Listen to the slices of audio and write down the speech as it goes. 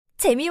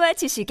재미와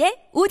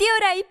지식의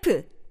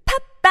오디오라이프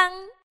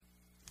팝빵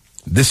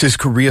This is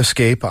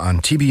Koreascape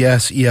on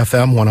TBS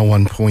EFM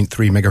 101.3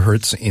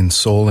 megahertz in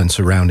Seoul and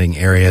surrounding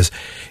areas.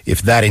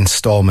 If that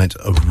installment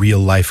of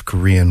real-life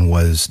Korean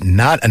was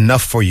not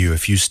enough for you,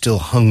 if you still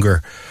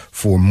hunger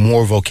for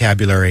more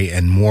vocabulary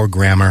and more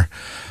grammar,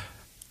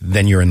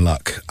 then you're in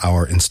luck.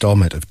 Our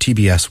installment of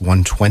TBS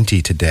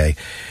 120 today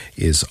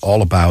is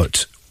all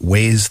about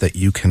ways that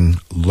you can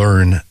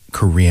learn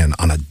Korean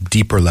on a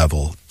deeper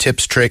level.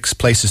 Tips, tricks,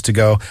 places to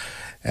go.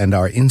 And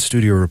our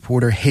in-studio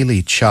reporter,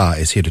 Haley Cha,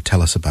 is here to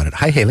tell us about it.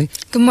 Hi, Haley.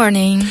 Good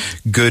morning.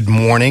 Good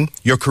morning.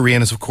 Your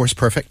Korean is, of course,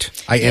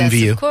 perfect. I envy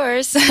you. Yes, of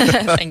course.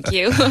 Thank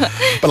you.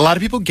 But a lot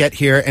of people get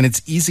here, and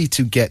it's easy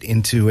to get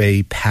into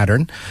a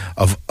pattern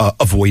of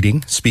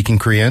avoiding speaking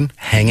Korean,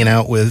 hanging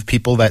out with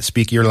people that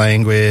speak your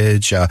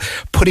language,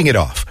 putting it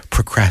off,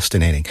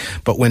 procrastinating.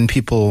 But when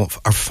people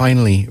are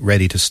finally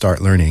ready to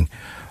start learning,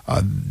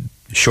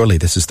 surely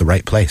this is the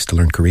right place to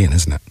learn Korean,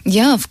 isn't it?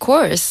 Yeah, of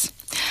course.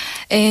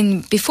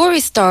 And before we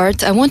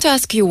start, I want to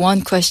ask you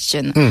one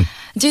question.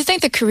 Do you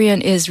think the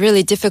Korean is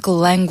really difficult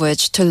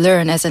language to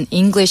learn as an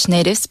English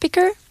native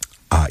speaker?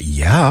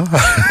 Yeah.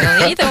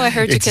 Really? Though I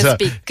heard you can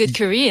speak good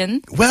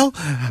Korean. Well,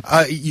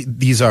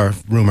 these are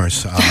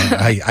rumors.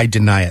 I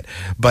deny it.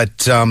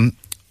 But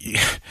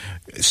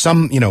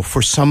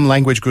for some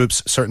language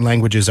groups, certain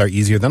languages are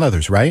easier than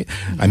others, right?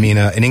 Mm-hmm. I mean,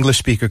 an English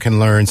speaker can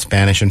learn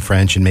Spanish and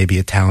French and maybe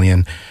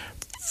Italian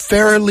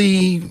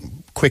fairly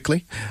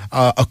quickly.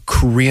 A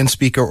Korean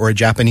speaker or a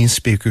Japanese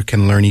speaker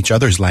can learn each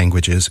other's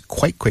languages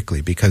quite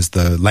quickly because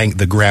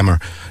the grammar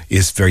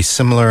is very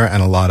similar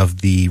and a lot of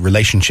the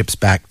relationships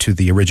back to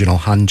the original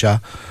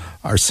Hanja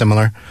are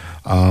similar.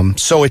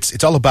 So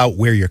it's all about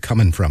where you're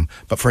coming from.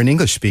 But for an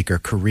English speaker,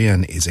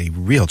 Korean is a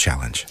real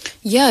challenge.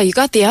 Yeah, you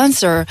got the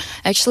answer.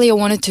 Actually, I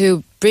wanted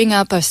to bring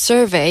up a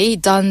survey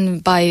done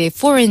by a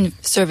Foreign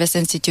Service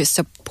Institute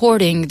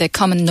supporting the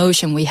common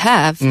notion we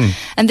have.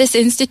 And this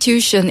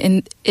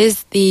institution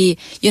is the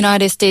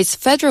United States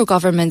federal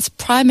government's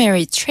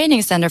primary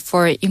training center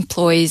for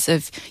employees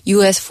of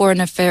U.S.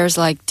 foreign affairs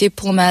like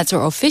diplomats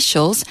or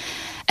officials.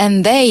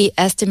 And they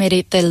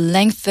estimated the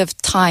length of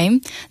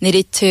time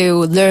needed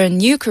to learn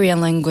new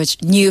Korean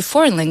language, new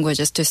foreign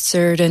languages to a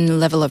certain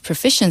level of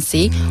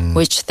proficiency,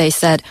 which they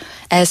said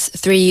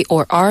S3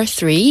 or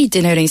R3,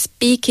 denoting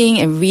speaking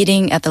and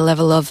reading at the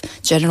level of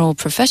general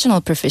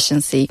professional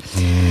proficiency.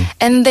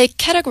 And they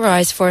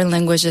categorized foreign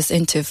languages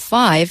into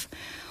 5,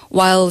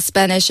 while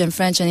Spanish and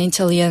French and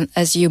Italian,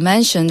 as you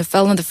mentioned,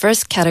 fell in the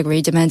first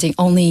category, demanding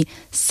only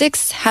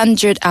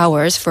 600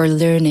 hours for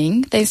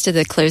learning, thanks to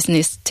the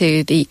closeness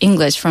to the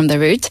English from the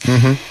root.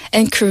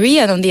 And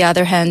Korean, on the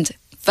other hand,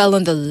 fell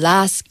in the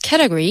last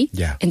category,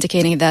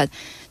 indicating that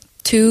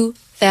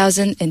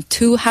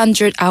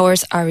 2,200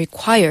 hours are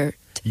required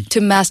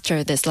to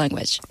master this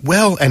language.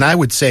 Well, and I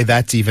would say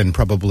that's even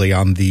probably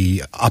on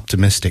the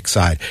optimistic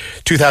side.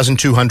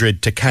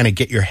 2,200 to kind of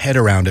get your head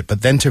around it,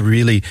 but then to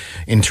really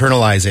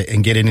internalize it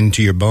and get it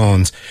into your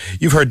bones.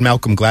 You've heard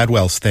Malcolm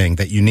Gladwell's thing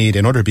that you need,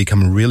 in order to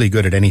become really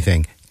good at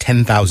anything,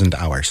 10,000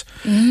 hours.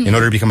 In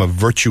order to become a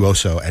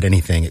virtuoso at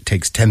anything, it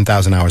takes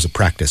 10,000 hours of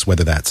practice,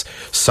 whether that's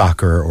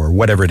soccer or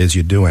whatever it is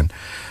you're doing.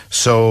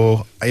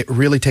 So it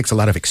really takes a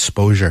lot of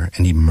exposure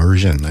and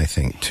immersion, I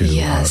think, to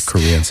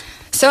Koreans.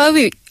 So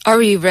are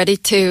we ready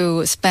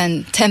to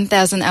spend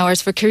 10,000 hours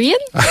for Korean?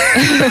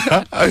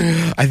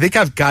 I think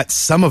I've got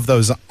some of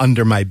those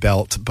under my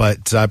belt,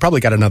 but I probably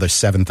got another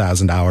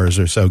 7,000 hours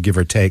or so, give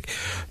or take,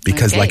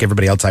 because like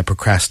everybody else, I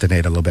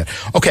procrastinate a little bit.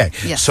 Okay,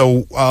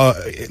 so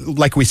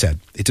like we said,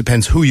 it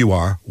depends who you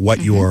are,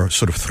 what your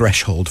sort of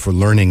threshold for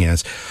learning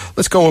is.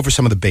 Let's go over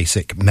some of the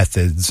basic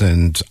methods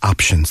and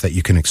options that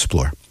you can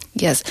explore.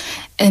 Yes,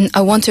 and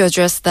I want to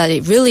address that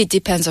it really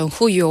depends on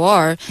who you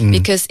are,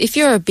 because if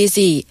you're a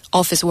busy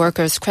office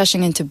worker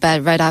crashing into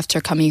bed right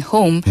after coming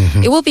home,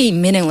 it will be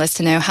meaningless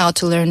to know how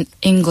to learn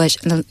English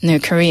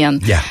and Korean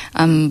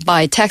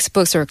by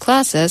textbooks or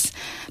classes.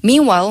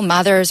 Meanwhile,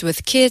 mothers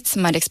with kids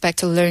might expect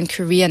to learn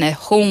Korean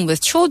at home with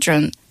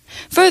children.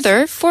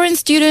 Further, foreign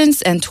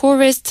students and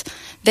tourists,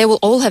 they will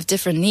all have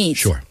different needs.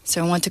 Sure.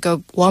 So I want to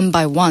go one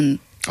by one.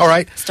 All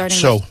right. Starting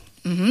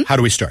how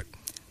do we start?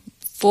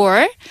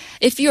 For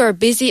if you're a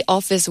busy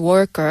office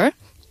worker,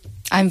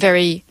 I'm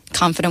very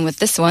confident with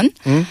this one.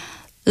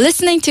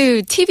 Listening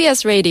to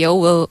TBS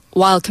radio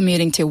while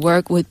commuting to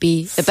work would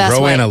be the best way.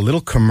 Throw in a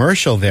little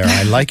commercial there.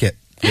 I like it.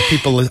 The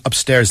people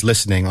upstairs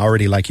listening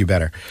already like you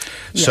better.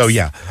 Yes. So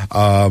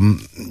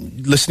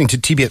listening to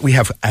TBS, we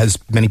have, as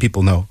many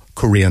people know,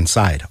 Korean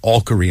side,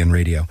 all Korean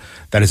radio.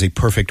 That is a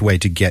perfect way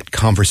to get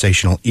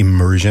conversational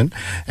immersion.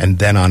 And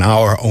then on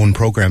our own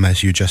program,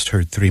 as you just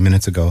heard 3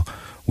 minutes ago,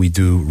 we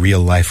do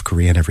real-life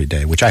Korean every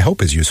day, which I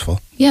hope is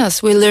useful.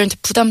 Yes, we learned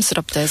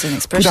부담스럽다 as an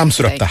expression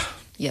부담스럽다. today.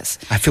 Yes.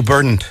 I feel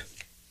burdened.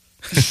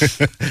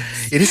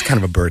 It is kind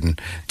of a burden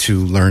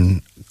to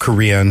learn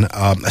Korean,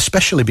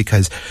 especially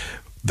because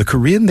the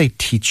Korean they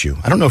teach you,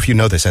 I don't know if you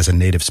know this as a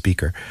native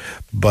speaker,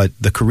 but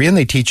the Korean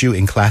they teach you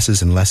in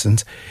classes and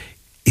lessons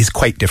is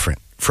quite different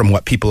from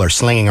what people are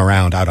slinging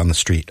around out on the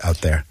street out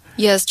there.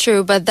 Yes,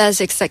 true, but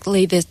that's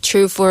exactly the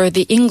true for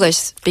the English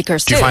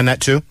speakers too. Do you find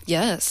that too?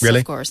 Yes, Really?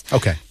 of course.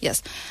 Okay.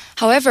 Yes.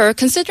 However,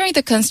 considering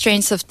the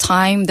constraints of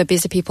time the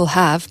busy people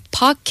have,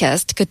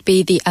 podcast could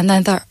be the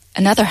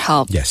another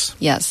help. Yes.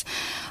 Yes.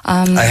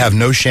 I have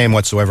no shame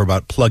whatsoever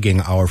about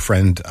plugging our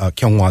friend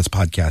Kyunghwa's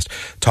podcast,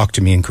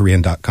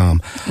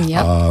 talktomeinkorean.com.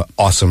 Yep.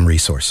 Awesome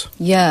resource.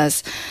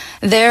 Yes.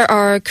 There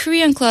are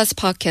Korean class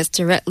podcasts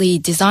directly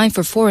designed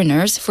for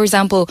foreigners. For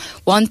example,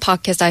 one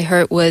podcast I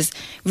heard was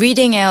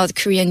reading out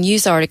Korean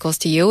news articles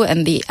to you,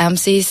 and the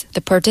MCs,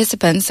 the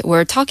participants,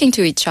 were talking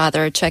to each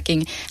other,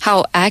 checking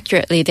how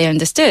accurately they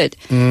understood.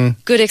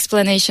 Good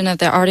explanation of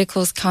the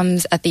articles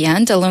comes at the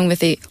end, along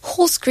with the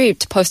whole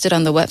script posted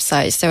on the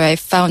website. So I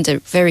found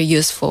it very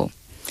useful.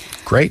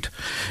 Great.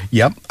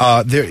 Yep.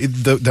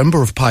 The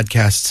number of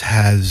podcasts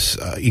has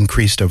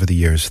increased over the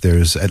years.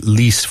 There's at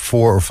least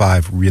 4 or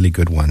 5 really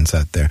good ones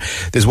out there.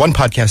 There's one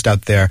podcast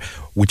out there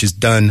which is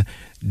done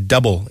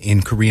double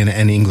in Korean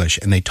and English,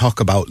 and they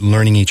talk about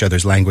learning each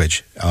other's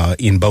language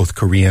in both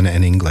Korean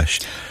and English.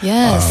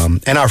 Yes.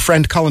 And our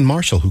friend Colin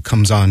Marshall, who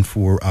comes on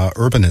for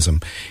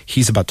Urbanism,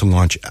 he's about to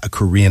launch a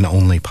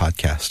Korean-only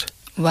podcast.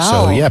 Wow.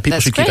 So, yeah, people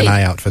that's should keep great. an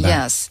eye out for that.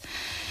 Yes.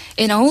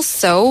 And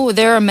also,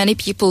 there are many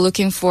people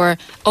looking for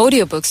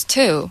audiobooks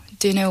too.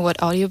 Do you know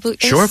what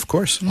audiobook is? Sure, of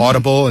course.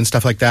 Audible and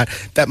stuff like that.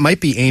 That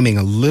might be aiming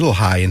a little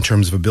high in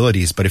terms of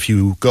abilities, but if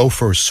you go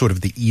for sort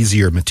of the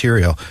easier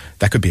material,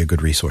 that could be a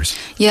good resource.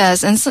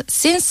 Yes, and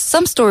since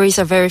some stories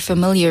are very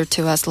familiar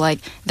to us, like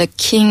The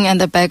King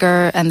and the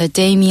Beggar and the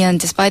Damien,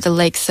 despite the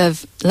lacks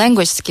of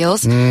language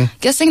skills,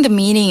 guessing the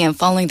meaning and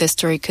following the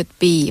story could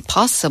be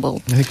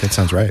possible. I think that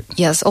sounds right.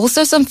 Yes,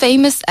 also some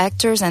famous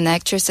actors and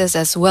actresses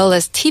as well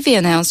as TV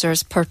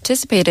announcers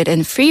participated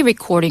in free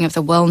recording of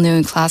the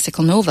well-known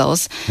classical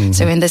novels.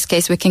 So in this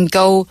case, we can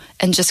go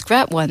and just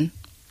grab one.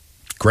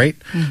 Great.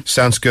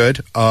 Sounds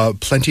good.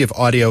 Plenty of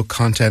audio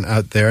content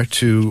out there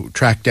to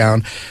track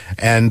down.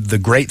 And the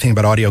great thing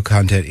about audio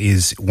content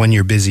is when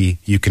you're busy,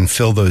 you can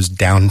fill those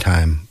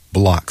downtime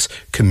blocks,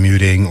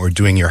 commuting or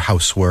doing your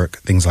housework,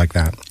 things like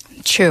that.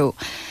 True.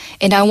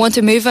 And I want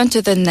to move on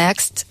to the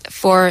next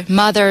for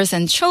mothers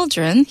and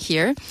children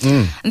here.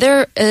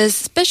 There is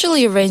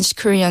specially arranged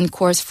Korean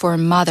course for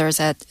mothers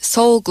at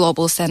Seoul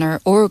Global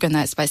Center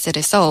organized by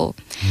City Seoul.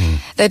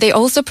 They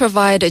also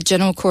provide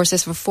general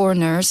courses for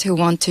foreigners who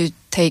want to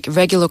take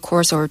regular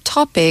course or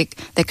topic,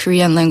 the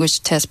Korean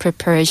language test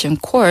preparation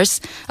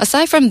course.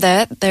 Aside from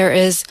that, there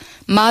is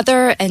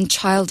mother and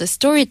child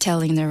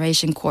storytelling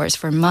narration course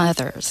for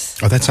mothers.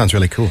 Oh, that sounds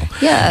really cool.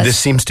 Yes. This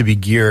seems to be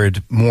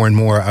geared more and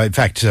more. In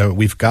fact,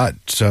 we've got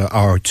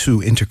our 2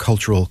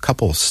 intercultural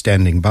couples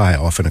standing by,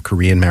 often a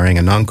Korean marrying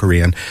a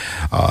non-Korean.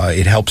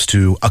 It helps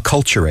to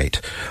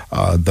acculturate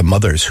the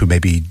mothers who may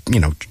be,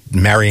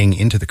 marrying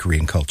into the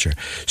Korean culture.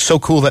 So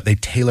cool that they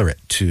tailor it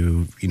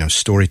to,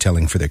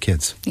 storytelling for their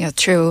kids. Yeah,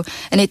 true.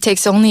 And it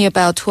takes only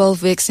about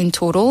 12 weeks in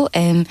total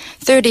and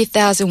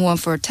 30,000 won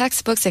for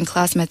textbooks and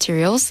class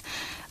materials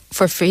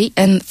for free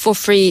and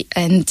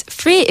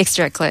free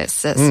extra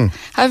classes.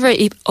 However,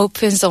 it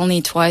opens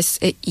only twice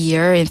a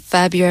year in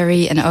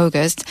February and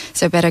August,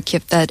 so better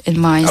keep that in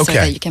mind so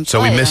that you can So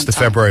apply we it missed on the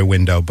time. February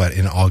window, but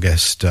in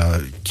August,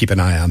 keep an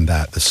eye on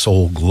that. The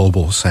Seoul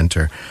Global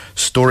Center,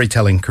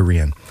 Storytelling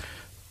Korean.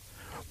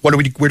 Where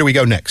do we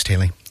go next,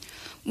 Haley?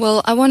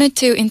 Well, I wanted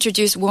to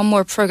introduce one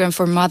more program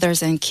for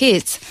mothers and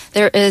kids.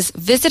 There is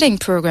visiting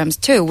programs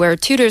too, where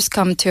tutors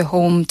come to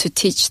home to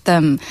teach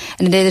them.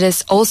 And it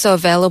is also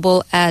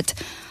available at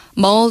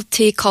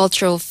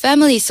Multicultural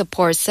Family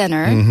Support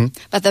Center,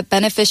 but the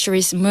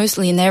beneficiaries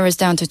mostly narrows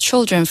down to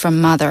children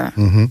from mother.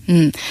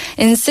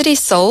 In City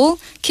Seoul,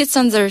 kids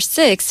under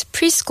 6,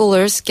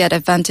 preschoolers get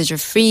advantage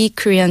of free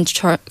Korean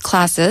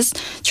classes,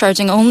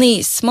 charging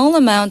only small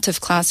amount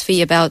of class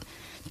fee, about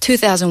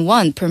 2,000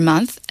 won per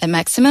month at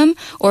maximum,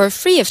 or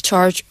free of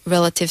charge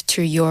relative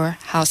to your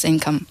house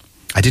income.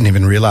 I didn't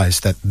even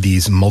realize that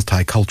these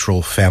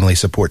multicultural family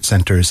support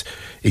centers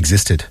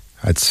existed.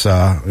 It's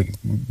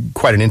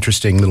quite an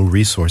interesting little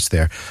resource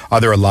there. Are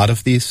there a lot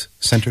of these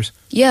centers?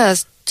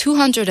 Yes,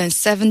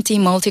 270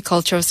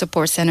 multicultural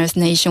support centers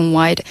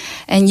nationwide,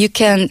 and you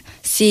can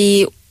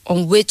see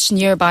on which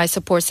nearby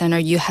support center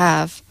you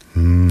have,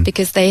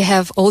 because they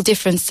have all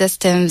different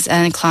systems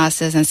and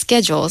classes and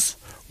schedules.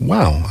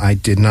 Wow, I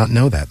did not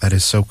know that. That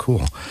is so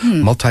cool.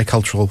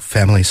 Multicultural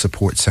family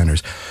support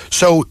centers.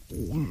 So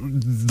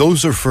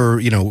those are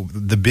for,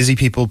 the busy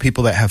people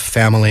that have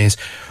families.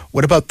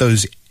 What about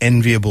those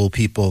enviable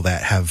people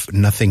that have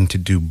nothing to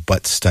do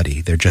but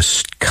study? They're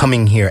just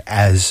coming here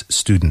as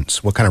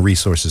students. What kind of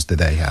resources do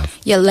they have?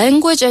 Yeah,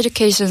 Language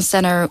Education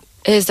Center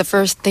is the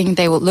first thing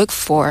they will look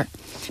for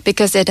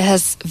because it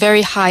has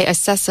very high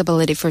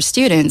accessibility for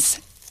students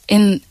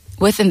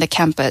within the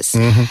campus.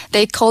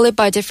 They call it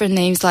by different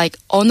names like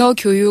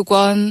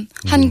언어교육원,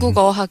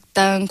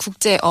 한국어학당,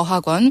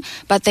 국제어학원,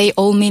 but they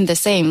all mean the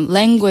same,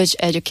 Language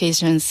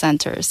Education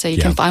Center. So you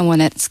can find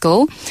one at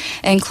school.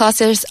 And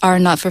classes are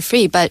not for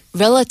free, but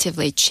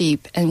relatively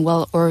cheap and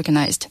well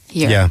organized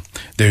here. Yeah,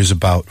 there's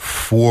about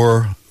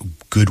 4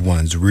 good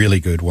ones, really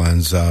good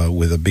ones,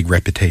 with a big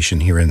reputation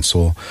here in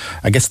Seoul.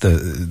 I guess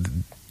the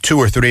two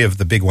or three of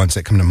the big ones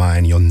that come to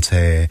mind,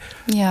 Yonsei,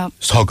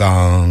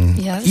 Sogang,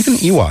 even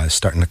Iwa is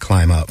starting to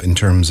climb up in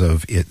terms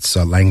of its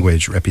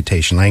language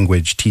reputation,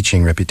 language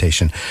teaching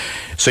reputation.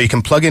 So you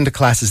can plug into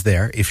classes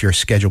there if your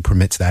schedule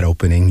permits that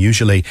opening.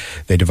 Usually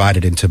they divide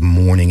it into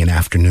morning and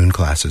afternoon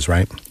classes,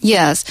 right?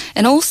 Yes.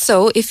 And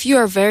also, if you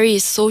are very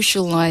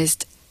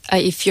socialized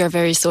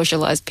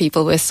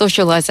people with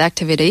socialized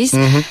activities,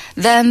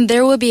 then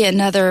there will be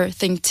another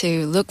thing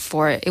to look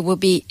for. It will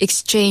be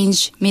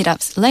exchange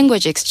meetups,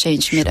 language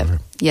exchange meetup.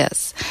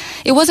 Yes.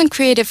 It wasn't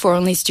created for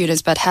only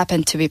students, but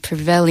happened to be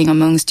prevailing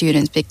among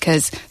students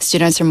because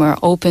students are more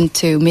open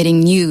to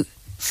meeting new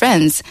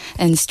friends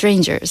and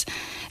strangers.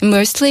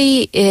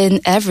 Mostly,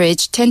 in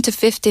average, 10 to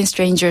 15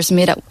 strangers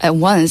meet up at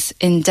once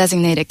in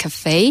designated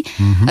cafe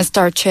and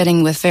start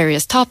chatting with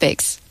various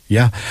topics.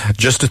 Yeah.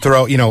 Just to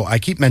throw, I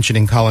keep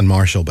mentioning Colin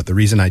Marshall, but the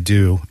reason I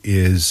do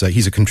is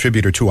he's a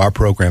contributor to our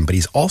program, but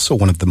he's also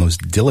one of the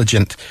most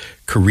diligent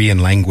Korean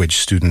language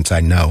students I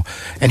know.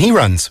 And he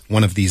runs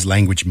one of these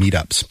language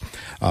meetups.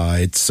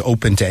 It's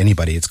open to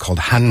anybody. It's called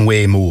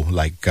한외모,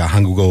 like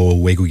한국어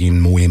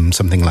외국인 모임,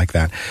 something like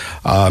that.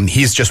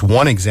 He's just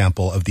one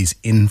example of these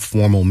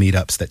informal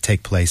meetups that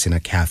take place in a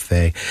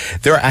cafe.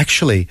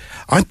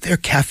 Aren't there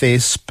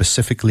cafes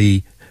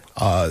specifically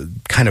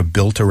kind of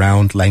built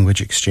around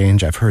language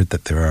exchange? I've heard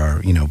that there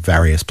are,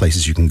 various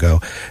places you can go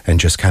and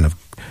just kind of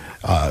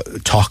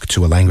talk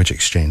to a language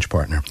exchange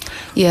partner.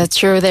 Yeah,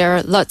 true. There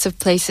are lots of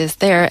places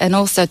there, and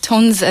also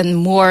tons and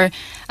more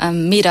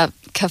meetup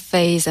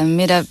cafes and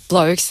meetup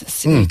blogs,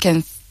 so you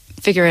can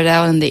figure it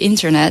out on the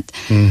internet.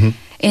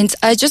 And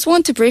I just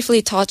want to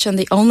briefly touch on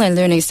the online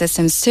learning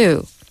systems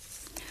too.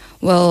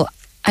 Well,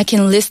 I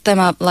can list them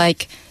up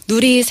like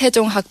누리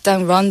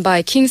세종학당 run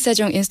by King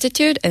Sejong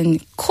Institute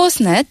and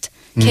KOSNET,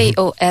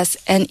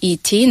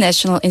 KOSNET,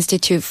 National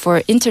Institute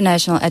for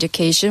International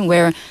Education,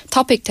 where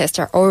topic tests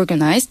are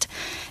organized.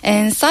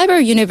 And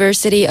Cyber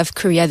University of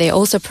Korea, they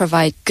also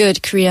provide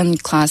good Korean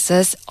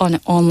classes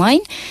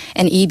online.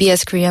 And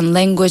EBS Korean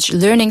Language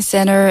Learning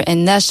Center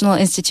and National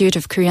Institute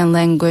of Korean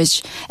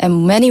Language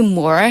and many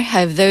more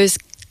have those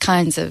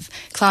kinds of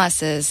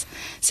classes.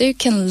 So you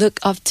can look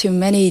up to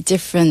many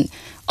different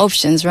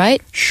options,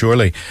 right?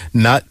 Surely.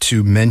 Not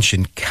to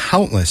mention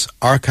countless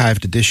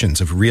archived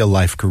editions of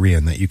real-life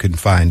Korean that you can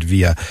find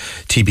via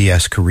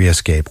TBS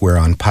Koreascape. We're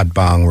on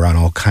Padbang. We're on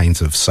all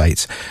kinds of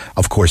sites.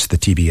 Of course, the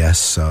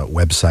TBS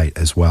website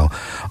as well.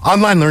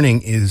 Online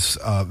learning is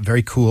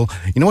very cool.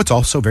 You know what's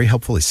also very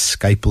helpful is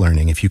Skype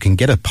learning. If you can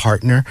get a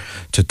partner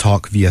to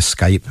talk via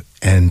Skype,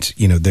 and,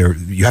 you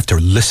have to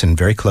listen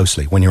very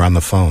closely when you're on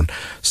the phone.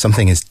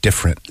 Something is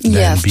different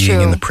than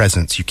being in the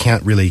presence. You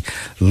can't really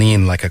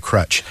lean like a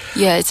crutch.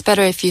 Yeah, it's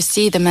better if you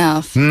see the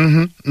mouth.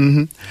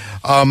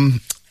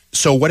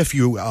 So what if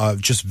you,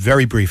 just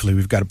very briefly,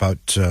 we've got about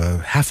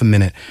half a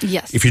minute.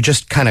 Yes. If you're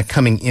just kind of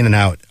coming in and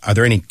out, are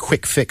there any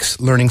quick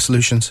fix learning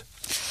solutions?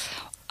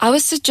 I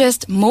would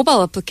suggest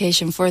mobile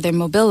application for their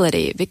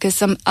mobility because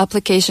some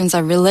applications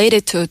are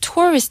related to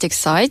touristic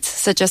sites,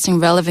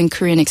 suggesting relevant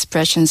Korean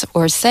expressions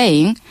or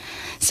saying.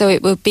 So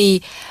it would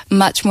be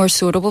much more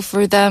suitable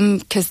for them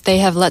because they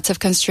have lots of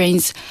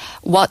constraints,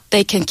 what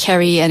they can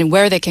carry and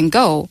where they can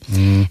go.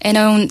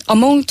 And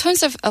among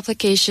tons of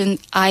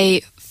applications,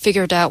 I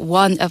figured out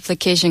one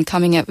application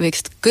coming up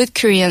with good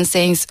Korean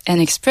sayings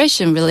and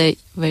expression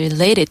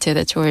related to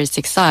the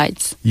touristic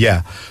sites.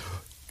 Yeah.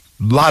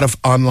 A lot of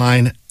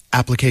online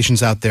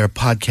applications out there,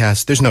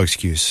 podcasts. There's no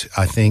excuse.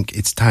 I think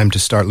it's time to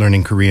start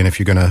learning Korean if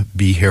you're going to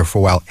be here for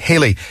a while.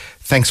 Haley,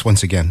 thanks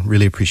once again.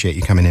 Really appreciate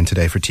you coming in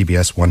today for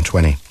TBS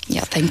 120.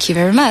 Yeah, thank you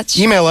very much.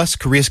 Email us,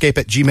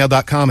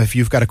 koreascape@gmail.com if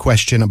you've got a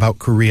question about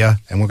Korea.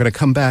 And we're going to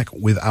come back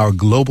with our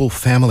global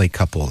family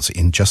couples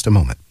in just a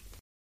moment.